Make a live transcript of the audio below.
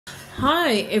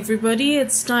Hi everybody,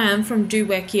 it's Diane from Do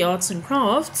Wacky Arts and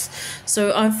Crafts.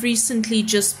 So I've recently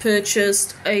just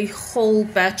purchased a whole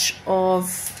batch of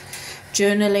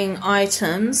journaling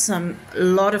items, a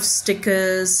lot of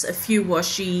stickers, a few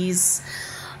washies,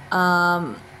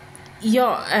 and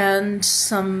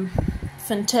some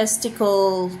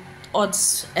fantastical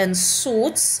odds and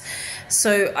sorts.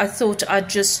 So I thought I'd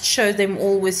just show them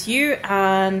all with you,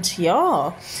 and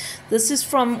yeah. This is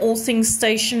from All Things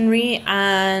Stationery,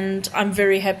 and I'm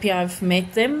very happy I've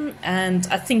met them, and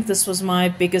I think this was my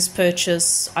biggest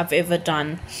purchase I've ever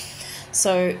done.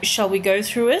 So shall we go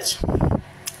through it?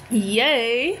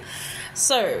 Yay!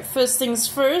 So first things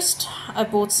first, I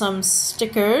bought some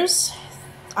stickers.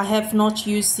 I have not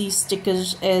used these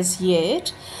stickers as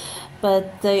yet,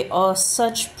 but they are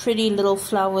such pretty little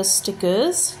flower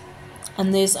stickers,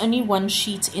 and there's only one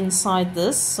sheet inside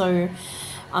this, so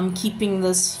I'm keeping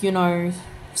this,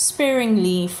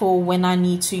 sparingly for when I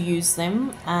need to use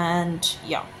them. And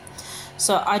yeah,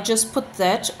 so I just put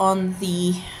that on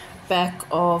the back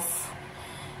of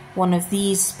one of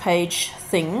these page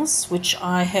things, which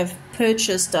I have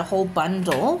purchased a whole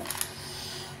bundle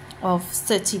of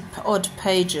 30 odd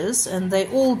pages, and they're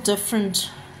all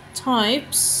different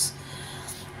types.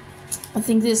 I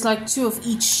think there's like 2 of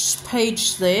each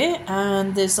page there,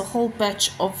 and there's a whole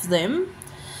batch of them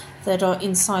that are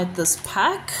inside this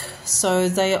pack. So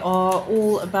they are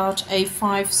all about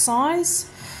A5 size,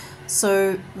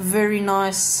 so very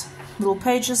nice little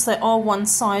pages. They are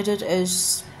one-sided,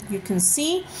 as you can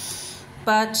see,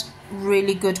 but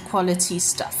really good quality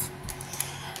stuff.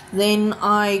 Then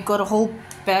I got a whole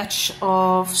batch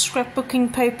of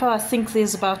scrapbooking paper. I think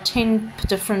there's about 10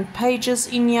 different pages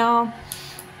in here.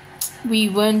 We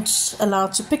weren't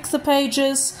allowed to pick the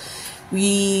pages.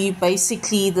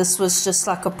 This was just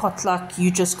like a potluck.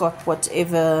 You just got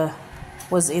whatever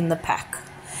was in the pack.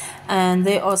 And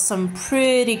there are some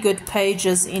pretty good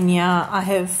pages in here.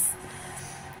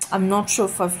 I'm not sure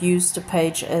if I've used a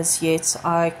page as yet.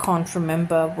 I can't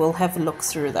remember. We'll have a look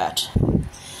through that.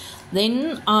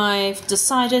 Then I've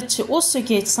decided to also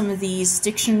get some of these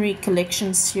Dictionary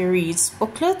Collection Series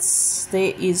booklets.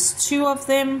 There is 2 of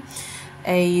them,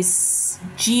 a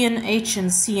G and H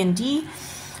and C and D.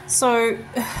 So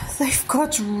they've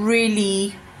got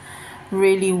really,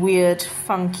 really weird,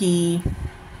 funky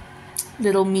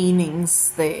little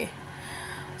meanings there.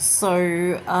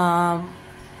 So, I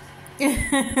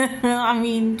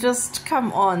mean, just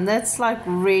come on. That's like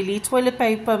really, toilet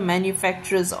paper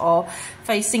manufacturers are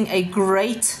facing a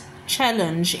great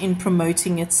challenge in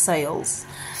promoting its sales.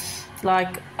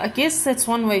 Like, I guess that's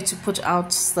one way to put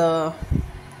out the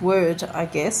word, I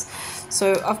guess.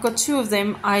 So I've got 2 of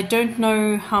them. I don't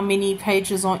know how many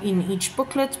pages are in each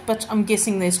booklet, but I'm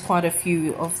guessing there's quite a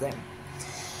few of them.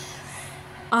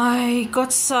 I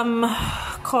got some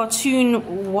cartoon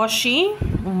washi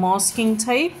masking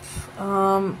tape,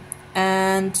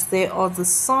 and there are the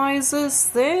sizes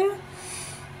there.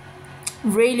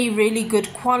 Really, really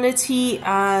good quality,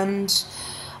 and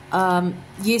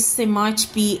yes, there might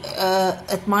be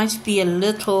it might be a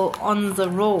little on the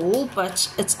roll, but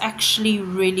it's actually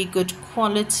really good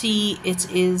quality. It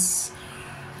is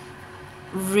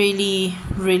really,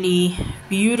 really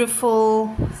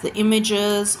beautiful. The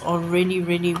images are really,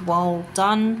 really well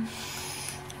done.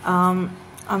 I'm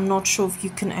not sure if you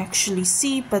can actually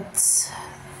see, but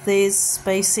there's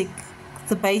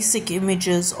the basic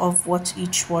images of what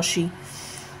each washi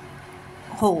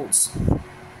holds.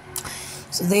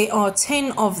 So there are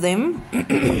 10 of them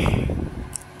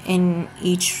in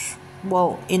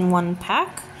one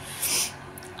pack.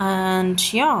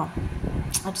 And yeah,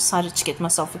 I decided to get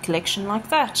myself a collection like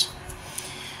that.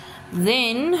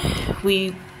 Then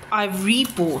I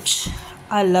rebought.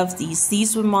 I love these.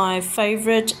 These were my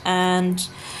favorite, and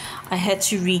I had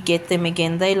to re-get them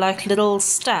again. They like little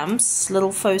stamps,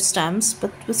 little faux stamps,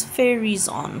 but with fairies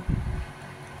on.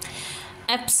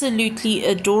 Absolutely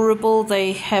adorable.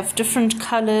 They have different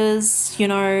colors,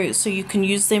 so you can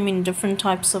use them in different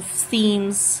types of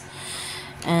themes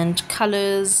and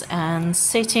colors and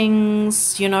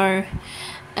settings,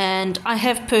 and I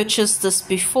have purchased this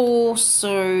before,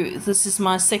 so this is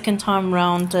my second time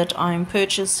round that I'm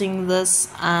purchasing this,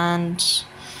 and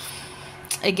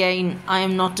again, I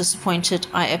am not disappointed.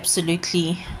 I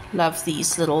absolutely love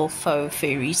these little faux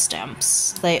fairy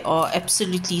stamps. They are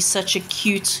absolutely such a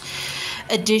cute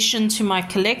addition to my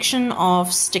collection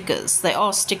of stickers. They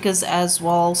are stickers as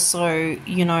well, so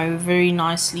very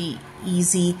nicely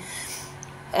easy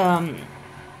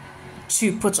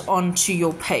to put onto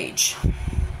your page.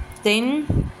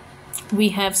 Then we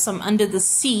have some Under the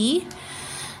Sea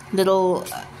little,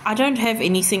 I don't have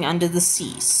anything under the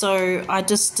sea, so I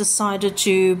just decided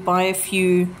to buy a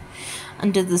few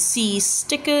under the sea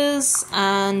stickers,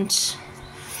 and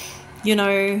you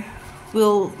know,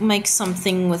 we'll make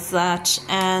something with that.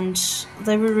 And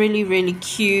they were really, really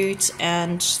cute,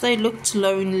 and they looked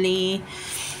lonely,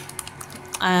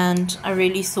 and I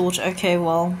really thought, okay,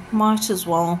 well, might as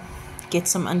well get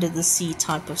some under the sea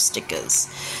type of stickers.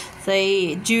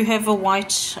 They do have a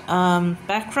white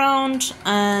background,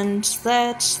 and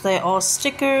that they are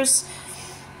stickers,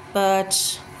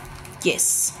 but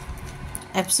yes,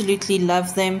 absolutely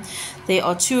love them. There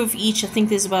are 2 of each. I think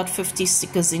there's about 50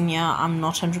 stickers in here. I'm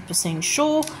not 100%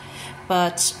 sure,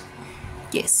 but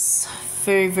yes,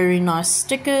 very, very nice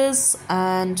stickers,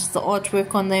 and the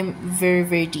artwork on them very,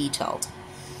 very detailed.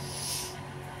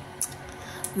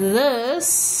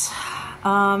 This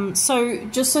so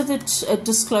just so that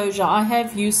disclosure, I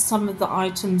have used some of the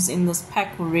items in this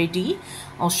pack already.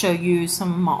 I'll show you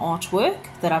some of my artwork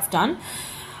that I've done.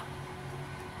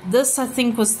 This, I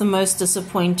think, was the most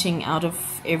disappointing out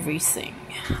of everything,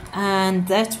 and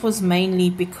that was mainly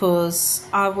because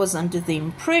I was under the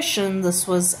impression this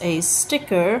was a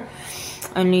sticker,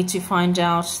 only to find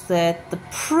out that the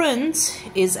print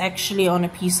is actually on a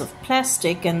piece of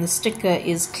plastic and the sticker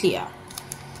is clear.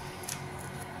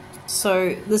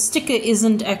 So the sticker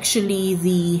isn't actually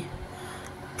the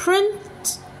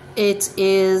print, it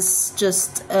is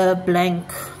just a blank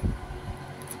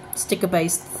sticker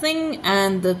based thing,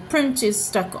 and the print is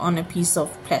stuck on a piece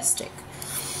of plastic.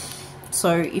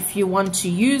 So if you want to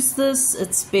use this,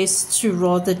 it's best to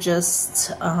rather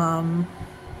just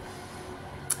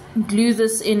glue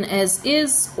this in as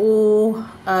is, or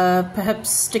perhaps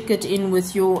stick it in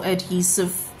with your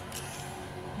adhesive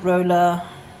roller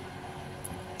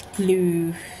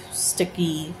glue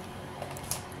sticky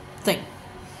thing.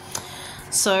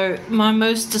 So my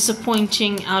most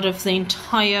disappointing out of the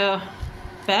entire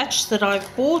batch that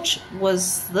I've bought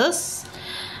was this,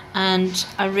 and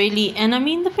I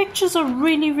mean, the pictures are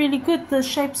really, really good, the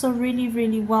shapes are really,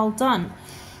 really well done.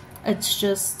 It's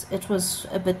just, it was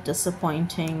a bit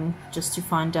disappointing just to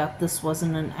find out this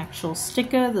wasn't an actual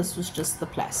sticker, this was just the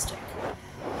plastic.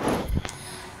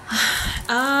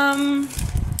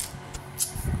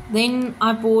 Then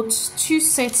I bought 2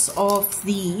 sets of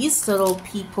these little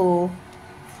people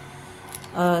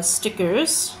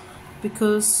stickers,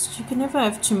 because you can never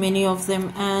have too many of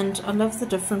them, and I love the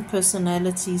different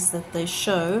personalities that they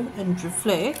show and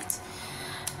reflect.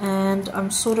 And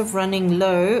I'm sort of running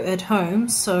low at home,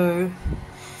 so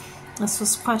this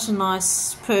was quite a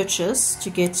nice purchase to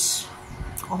get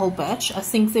a whole batch. I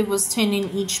think there was 10 in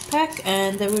each pack,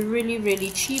 and they were really, really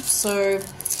cheap, so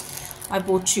I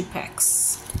bought 2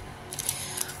 packs.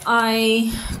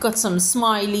 I got some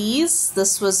smileys.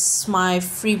 This was my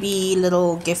freebie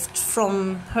little gift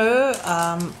from her.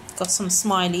 Got some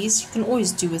smileys. You can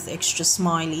always do with extra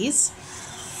smileys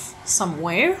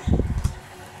somewhere.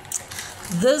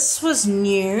 This was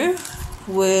new,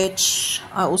 which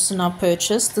I also now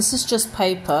purchased. This is just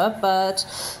paper, but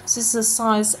this is a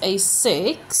size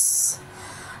A6,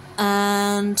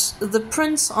 and the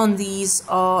prints on these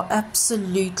are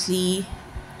absolutely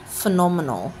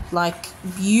phenomenal, like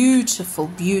beautiful,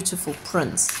 beautiful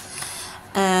prints.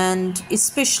 And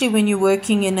especially when you're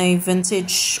working in a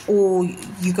vintage, or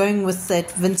you're going with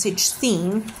that vintage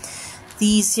theme,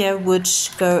 these here would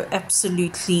go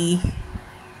absolutely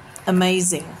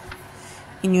amazing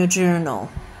in your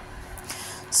journal.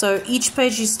 So each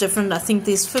page is different. I think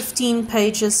there's 15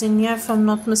 pages in here if I'm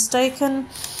not mistaken,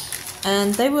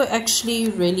 and they were actually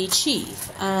really cheap,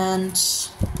 and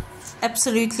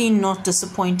absolutely not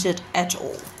disappointed at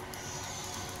all.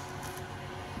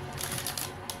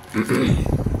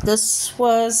 This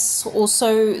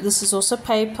is also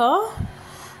paper,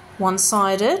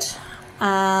 one-sided,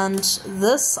 and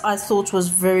this I thought was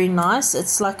very nice.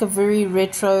 It's like a very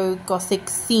retro gothic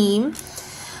theme,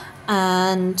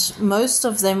 and most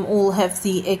of them all have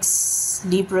the Ex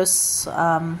Libris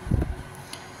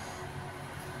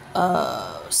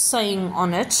saying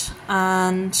on it,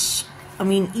 and I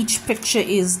mean, each picture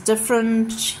is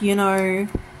different, you know,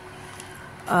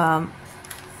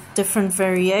 different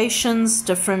variations,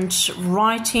 different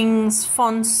writings,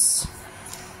 fonts,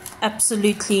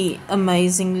 absolutely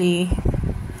amazingly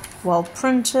well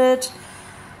printed.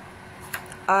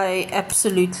 I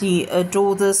absolutely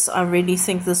adore this. I really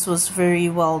think this was very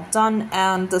well done,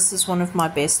 and this is one of my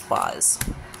best buys.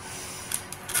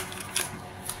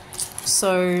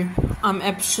 So I'm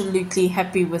absolutely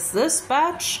happy with this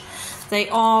batch. They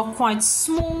are quite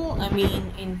small. I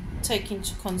mean, take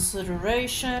into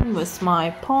consideration with my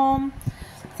palm,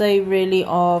 They really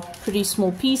are pretty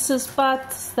small pieces,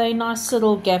 but they're nice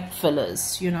little gap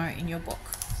fillers, you know, in your book.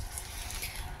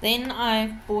 Then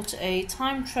I bought a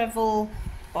time travel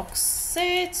box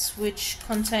set, which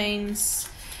contains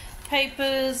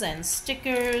papers and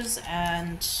stickers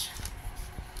and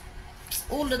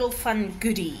all little fun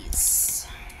goodies.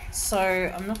 So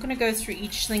I'm not going to go through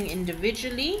each thing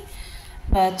individually,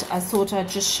 but I thought I'd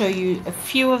just show you a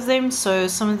few of them. So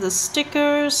some of the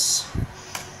stickers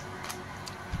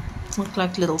look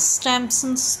like little stamps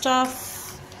and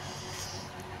stuff,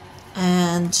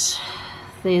 and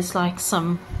there's like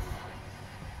some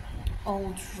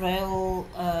old railway,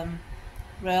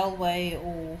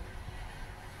 or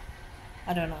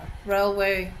I don't know,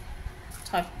 railway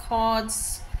type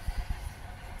cards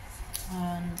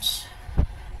and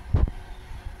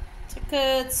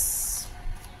tickets,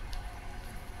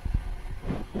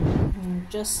 and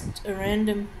just a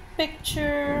random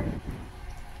picture.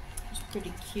 It's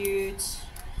pretty cute.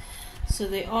 So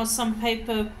there are some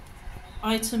paper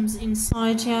items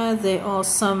inside here. There are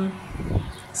some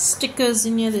stickers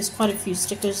in here. There's quite a few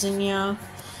stickers in here.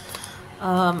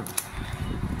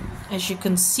 As you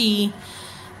can see,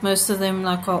 most of them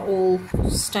like are all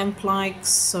stamp like,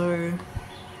 so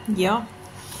yeah.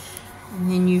 And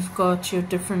then you've got your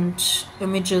different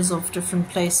images of different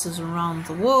places around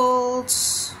the world.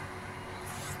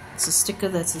 It's a sticker,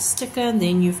 that's a sticker. And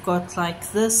then you've got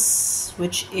like this,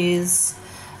 which is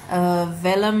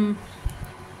vellum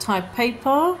type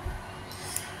paper.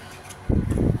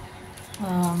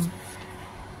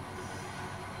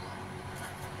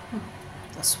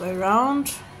 This way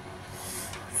around.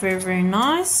 Very, very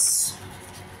nice.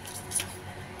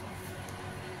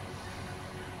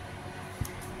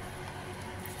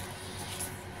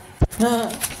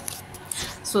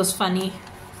 This was funny.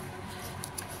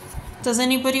 Does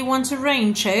anybody want a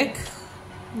rain check?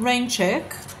 Rain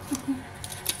check.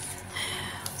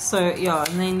 So yeah,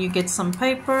 and then you get some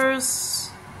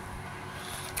papers,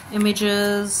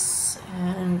 images,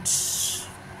 and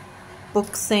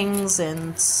book things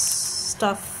and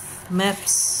stuff,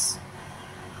 maps.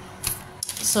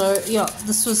 So yeah,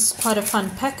 this was quite a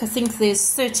fun pack. I think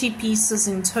there's 30 pieces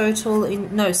in total.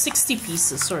 No, 60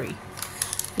 pieces, sorry.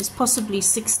 There's possibly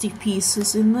 60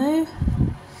 pieces in there.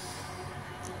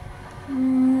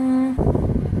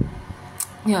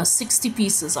 Yeah, 60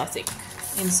 pieces I think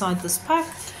inside this pack.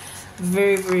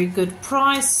 Very, very good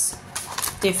price.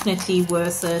 Definitely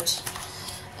worth it.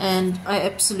 And I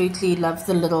absolutely love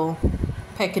the little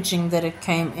packaging that it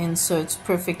came in. So it's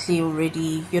perfectly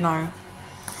already, you know,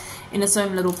 in its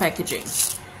own little packaging.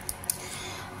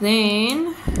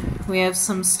 Then we have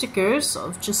some stickers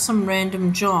of just some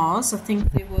random jars. I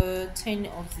think there were 10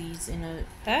 of these in a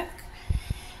pack,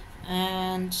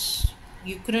 and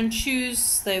you couldn't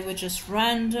choose, they were just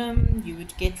random. You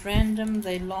would get random.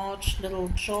 They're large little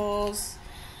jars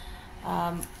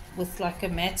with like a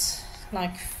matte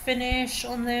like finish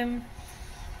on them,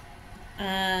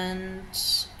 and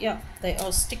yeah, they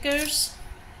are stickers.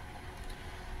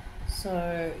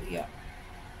 So yeah,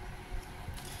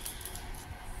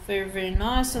 very, very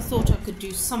nice. I thought I could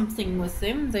do something with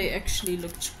them. They actually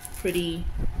looked pretty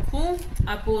cool.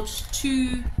 I bought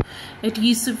 2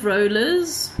 adhesive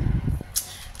rollers.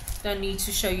 Don't need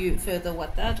to show you further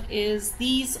what that is.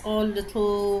 These are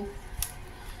little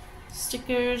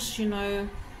stickers, you know,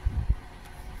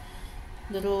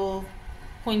 little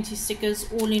pointy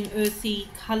stickers, all in earthy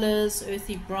colors,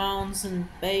 earthy browns and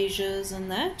beiges and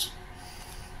that.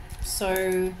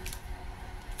 So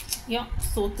yeah,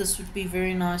 thought this would be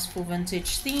very nice for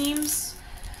vintage themes.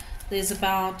 There's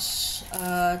about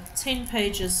 10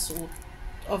 pages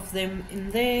of them in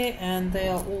there, and they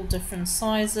are all different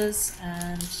sizes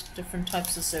and different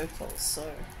types of circles.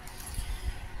 So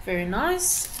very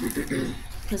nice.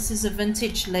 This is a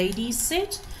vintage ladies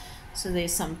set. So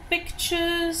there's some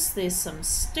pictures, there's some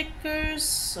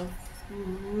stickers of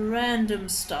random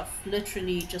stuff,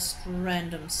 literally just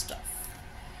random stuff.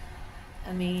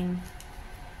 I mean,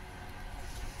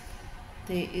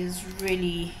 there is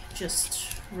really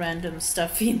just random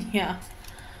stuff in here.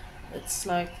 It's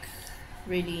like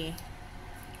really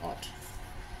odd.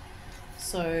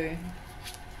 So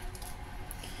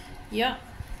yeah,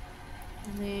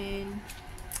 and then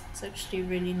it's actually a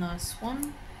really nice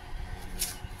one.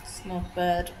 It's not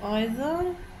bad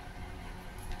either.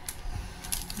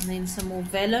 And then some more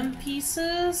vellum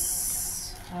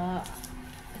pieces. I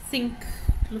think,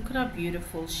 look at how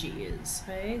beautiful she is.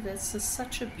 Hey, that's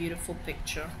such a beautiful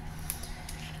picture.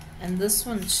 And this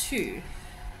one too.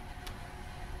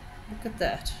 Look at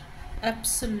that.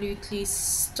 Absolutely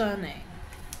stunning.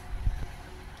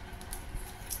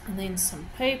 And then some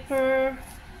paper.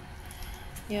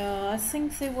 Yeah, I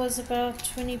think there was about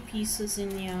 20 pieces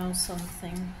in here or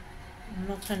something. I'm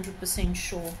not 100%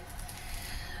 sure.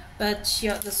 But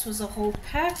yeah, this was a whole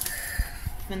pack.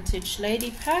 Vintage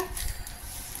lady pack.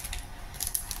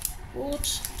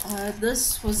 Bought.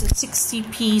 This was a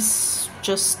 60-piece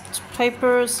just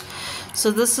papers.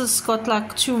 So this has got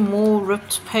like 2 more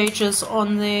ripped pages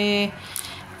on there.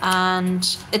 And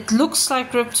it looks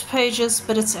like ripped pages,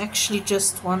 but it's actually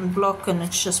just one block, and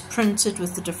it's just printed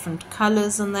with the different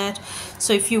colors and that.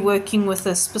 So if you're working with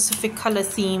a specific color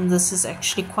theme, this is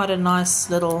actually quite a nice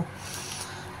little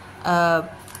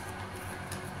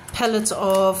palette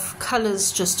of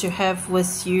colors just to have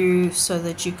with you, so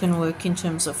that you can work in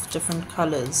terms of different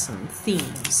colors and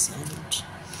themes. And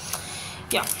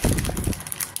yeah,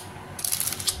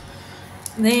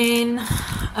 then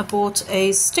I bought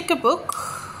a sticker book,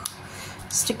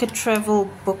 sticker travel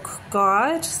book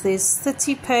guide. There's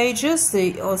 30 pages.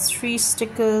 There are 3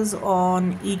 stickers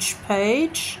on each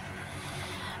page,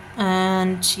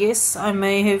 and yes, I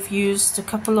may have used a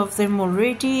couple of them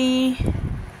already,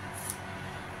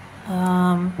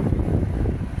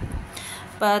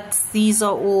 but these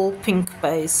are all pink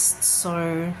based,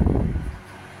 so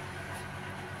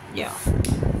yeah,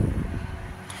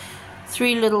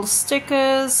 3 little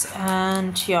stickers.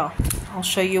 And yeah, I'll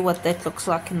show you what that looks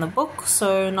like in the book.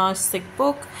 So nice thick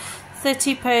book,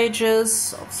 30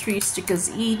 pages of 3 stickers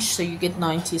each, so you get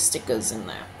 90 stickers in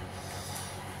there.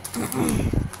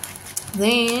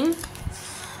 Then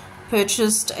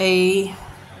purchased a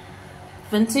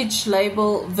vintage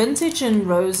and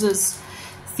roses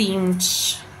themed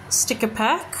sticker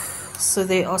pack. So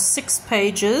there are 6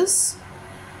 pages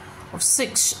of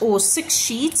 6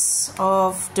 sheets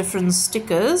of different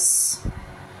stickers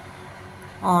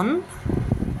on,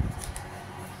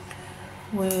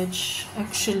 which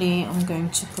actually I'm going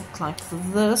to put like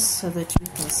this so that you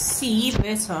can see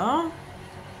better.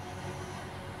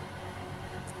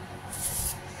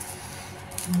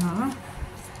 No.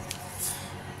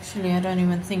 Actually, I don't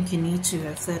even think you need to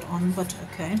have that on, but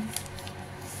okay.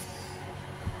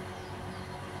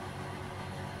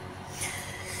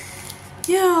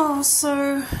 Yeah,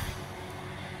 so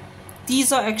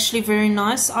these are actually very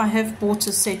nice. I have bought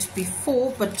a set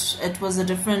before, but it was a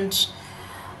different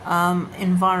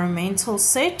environmental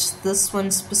set. This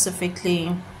one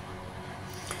specifically,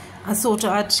 I thought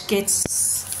I'd get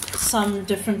some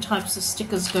different types of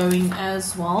stickers going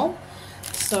as well,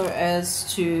 so as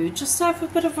to just have a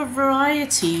bit of a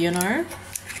variety, you know.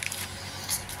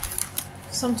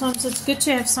 Sometimes it's good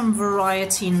to have some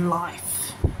variety in life.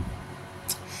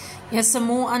 Yeah, some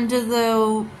more under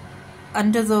the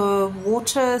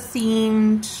water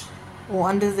themed, or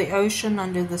under the ocean,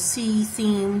 under the sea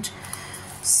themed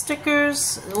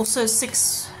stickers. Also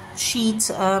 6 sheet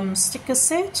sticker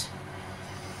set.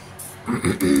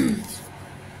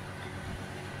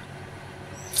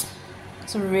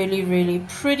 It's really, really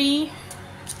pretty.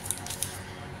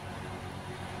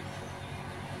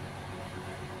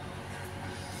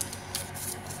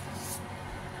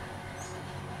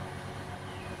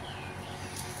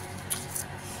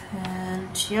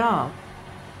 And yeah,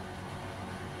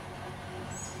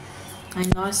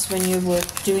 and nice when you were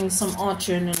doing some art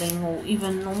journaling or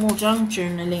even normal junk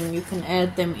journaling, you can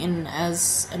add them in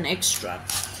as an extra.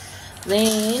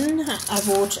 Then I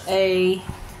bought a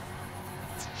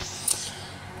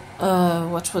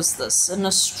what was this? An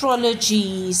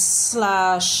astrology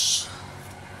slash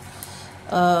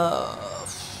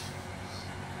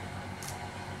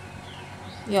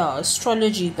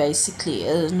astrology, basically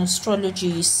an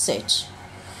astrology set.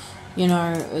 You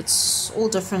know, it's all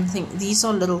different things. These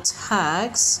are little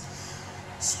tags,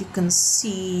 so you can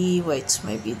see, wait,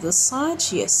 maybe this side,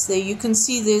 yes, there you can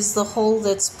see there's the hole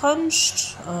that's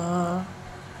punched. If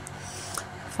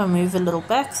I move a little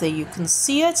back, there you can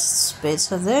see it, it's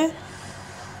better there.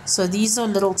 So these are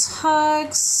little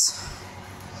tags.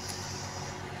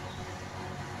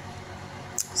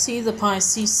 See the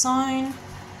Pisces sign.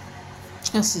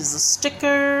 This is a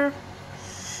sticker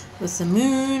with the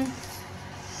moon.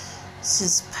 This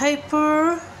is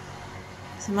paper,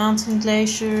 the mountain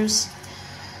glaciers.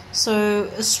 So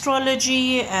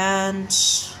astrology and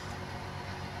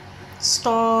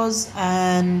stars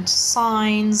and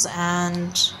signs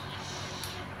and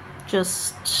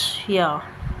just, yeah,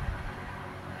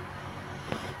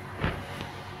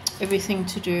 everything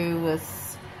to do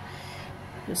with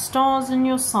your stars and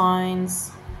your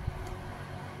signs.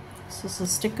 This is a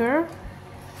sticker.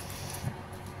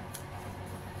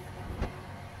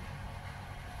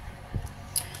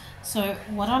 So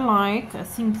what I like, I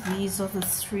think these are the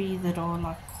 3 that are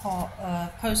like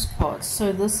postcards.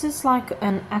 So this is like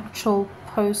an actual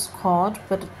postcard,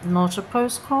 but not a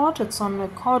postcard. It's on a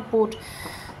cardboard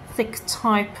thick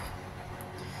type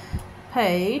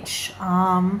page,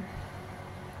 and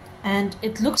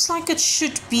it looks like it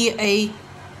should be a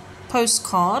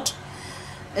postcard.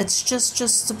 It's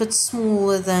just a bit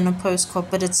smaller than a postcard,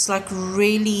 but it's like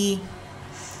really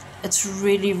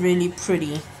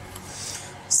pretty.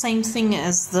 Same thing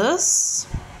as this,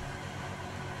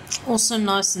 also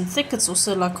nice and thick. It's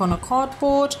also like on a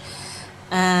cardboard,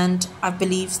 and I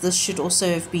believe this should also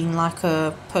have been like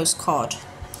a postcard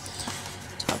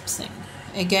type thing.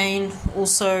 Again,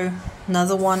 also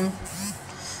another one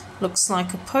looks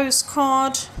like a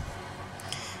postcard,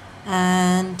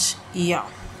 and yeah,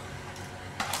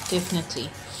 definitely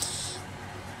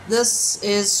this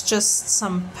is just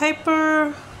some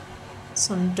paper,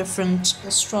 some different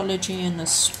astrology and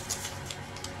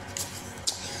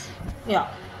yeah,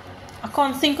 I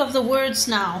can't think of the words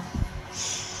now.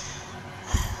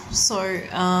 So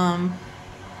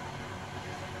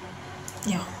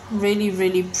yeah,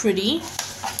 really pretty.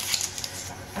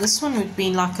 This one would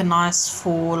be like a nice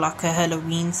for like a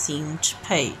Halloween themed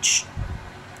page,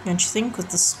 don't you think, with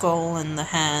the skull and the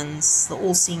hands, the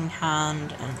all-seeing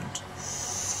hand, and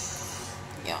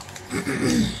yeah.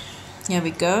 Here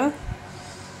we go.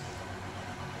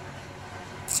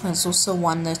 There's also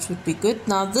one that would be good.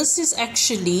 Now this is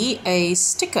actually a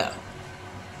sticker,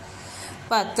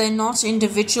 but they're not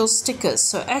individual stickers.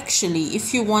 So actually,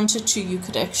 if you wanted to, you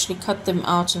could actually cut them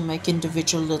out and make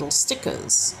individual little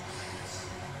stickers,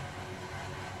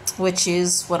 which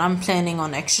is what I'm planning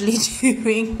on actually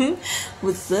doing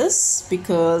with this,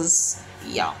 because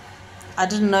yeah, I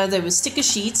didn't know there were sticker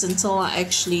sheets until I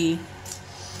actually,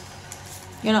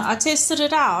 I tested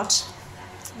it out.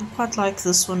 I quite like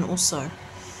this one also.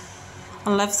 I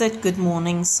love that good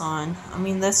morning sign. I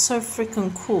mean, that's so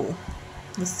freaking cool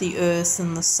with the earth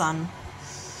and the sun.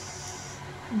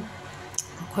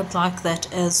 I quite like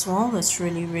that as well. That's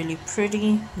really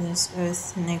pretty. There's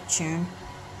Earth, Neptune,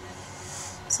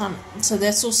 Sun. So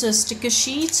that's also a sticker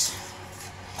sheet.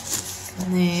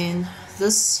 And then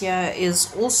this here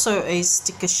is also a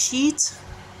sticker sheet.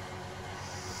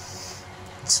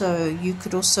 So you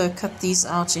could also cut these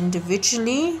out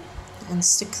individually and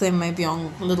stick them maybe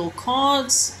on little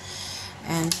cards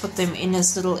and put them in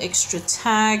as little extra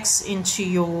tags into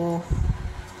your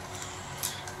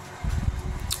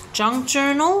junk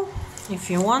journal if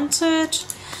you wanted.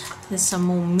 There's some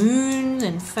more moon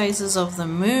and phases of the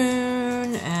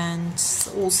moon and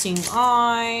the all-seeing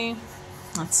eye.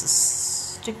 That's a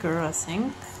sticker, I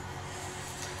think.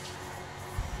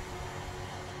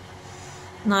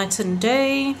 Night and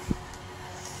day.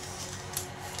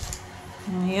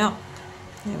 Yeah,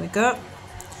 there we go.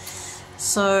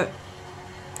 So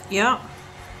yeah,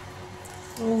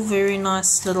 all very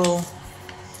nice little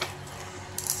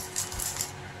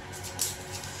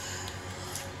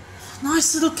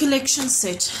collection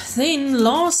set. Then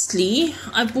lastly,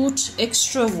 I bought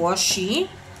extra washi,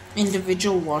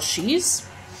 individual washies.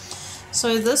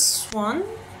 So this one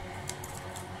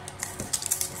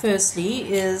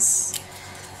firstly is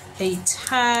a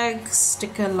tag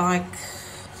sticker like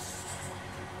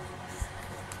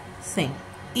thing.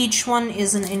 Each one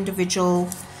is an individual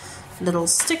little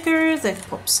sticker that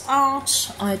pops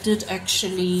out. I did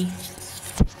actually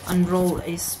unroll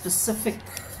a specific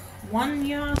one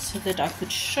here so that I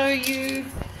could show you.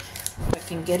 If I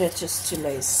can get it just to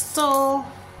lay still.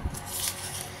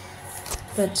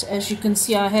 But as you can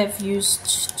see, I have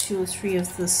used 2 or 3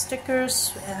 of the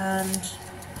stickers, and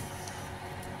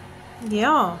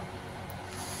yeah,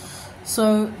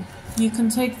 so you can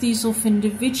take these off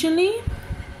individually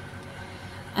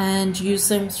and use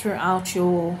them throughout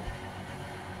your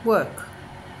work.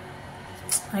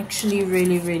 Actually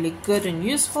really good and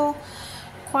useful.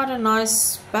 Quite a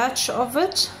nice batch of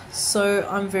it, so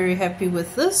I'm very happy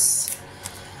with this.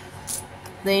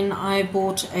 Then I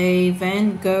bought a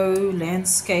Van Gogh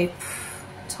landscape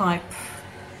type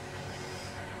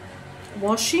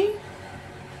washi.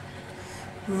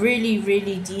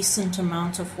 Really decent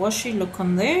amount of washi, look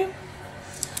on there.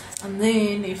 And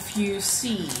then if you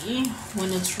see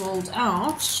when it's rolled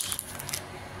out,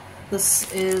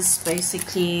 this is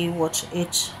basically what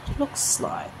it looks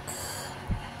like.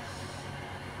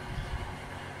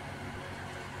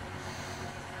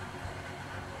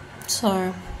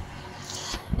 So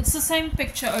it's the same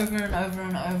picture over and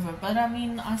over, but I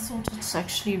mean, I thought it's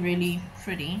actually really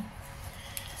pretty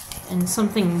and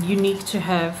something unique to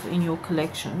have in your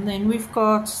collection. Then we've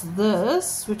got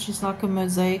this, which is like a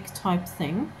mosaic type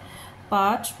thing,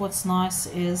 but what's nice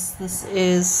is this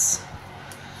is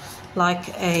like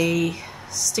a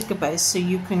sticker base, so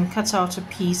you can cut out a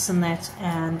piece in that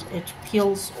and it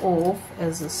peels off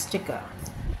as a sticker.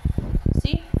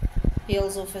 See?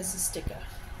 Peels off as a sticker.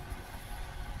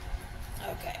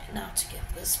 Okay, now to get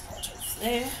this part off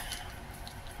there.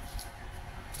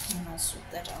 And I'll sort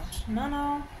that out.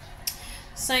 No.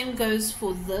 Same goes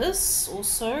for this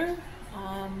also.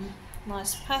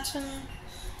 Nice pattern.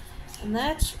 And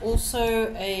that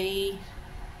also a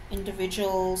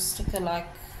individual sticker like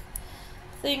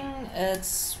thing.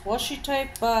 It's washi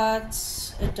tape, but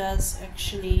it does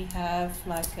actually have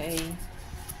like a,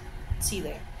 see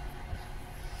there,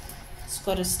 it's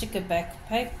got a sticker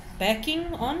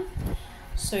backing on,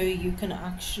 so you can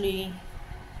actually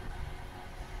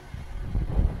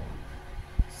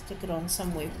stick it on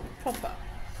somewhere proper.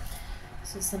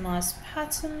 This is a nice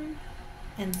pattern,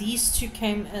 and these two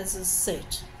came as a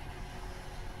set.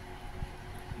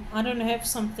 I don't have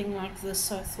something like this,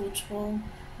 so I thought, well,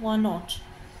 why not?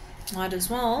 Might as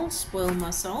well spoil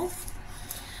myself.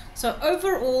 So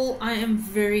overall, I am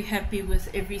very happy with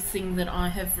everything that I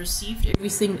have received.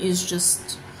 Everything is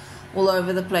just all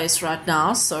over the place right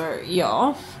now, so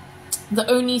yeah. The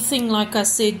only thing, like I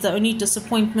said, the only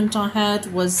disappointment I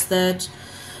had was that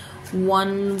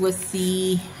one with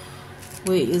the,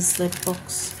 where is that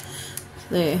box?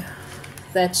 There,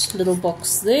 that little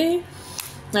box there.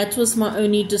 That was my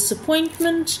only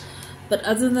disappointment. But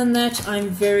other than that, I'm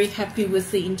very happy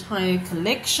with the entire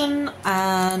collection.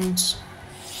 And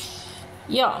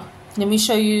yeah, let me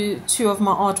show you two of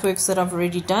my artworks that I've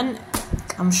already done.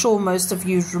 I'm sure most of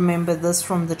you remember this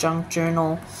from the junk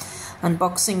journal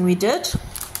unboxing we did.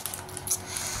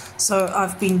 So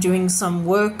I've been doing some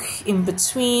work in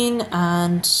between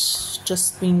and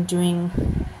just been doing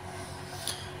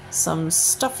some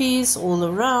stuffies all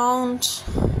around.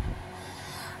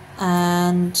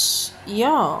 And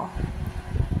yeah,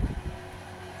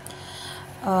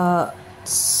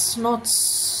 it's not,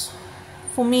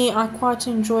 for me, I quite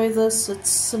enjoy this.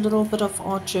 It's a little bit of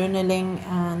art journaling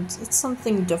and it's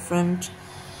something different.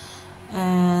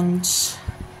 And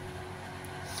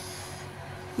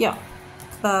yeah,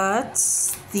 but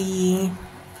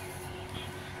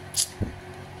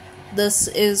this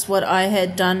is what I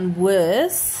had done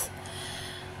with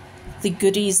the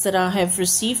goodies that I have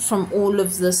received from all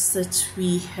of this that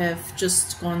we have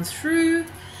just gone through.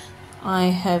 I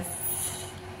have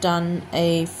done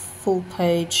a full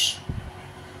page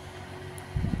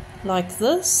like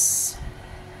this.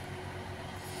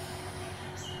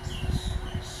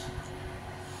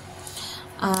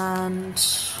 And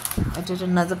I did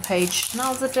another page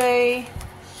another day.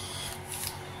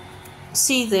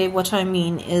 See there, what I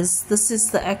mean is this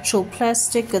is the actual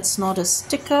plastic, it's not a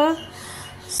sticker.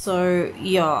 So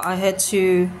yeah, I had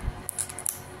to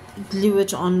glue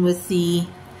it on with the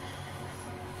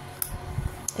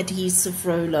adhesive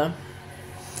roller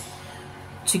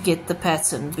to get the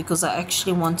pattern, because I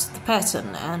actually wanted the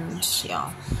pattern. And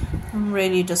yeah, I'm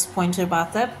really disappointed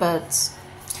about that, but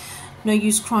no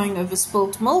use crying over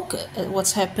spilled milk.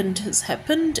 What's happened has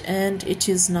happened, and it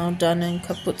is now done in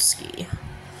Kaputski.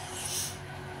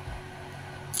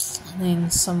 And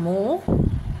then some more.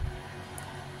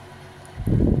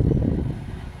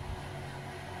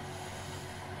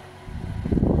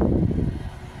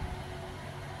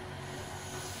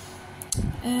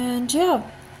 And yeah,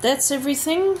 that's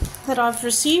everything that I've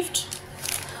received.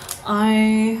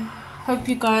 I hope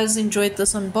you guys enjoyed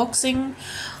this unboxing.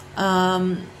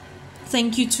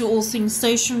 Thank you to All Things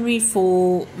Stationery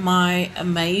for my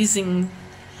amazing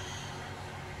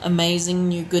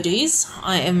new goodies.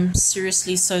 I am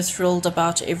seriously so thrilled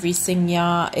about everything.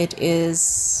 Yeah, it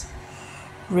is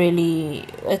really,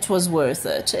 it was worth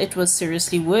it. It was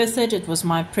seriously worth it. It was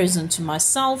my present to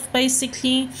myself,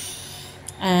 basically.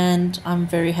 And I'm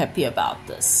very happy about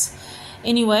this.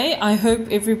 Anyway, I hope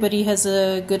everybody has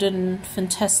a good and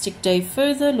fantastic day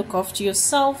further. Look after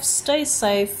yourself, stay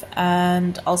safe,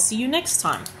 and I'll see you next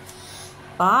time.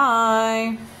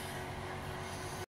 Bye.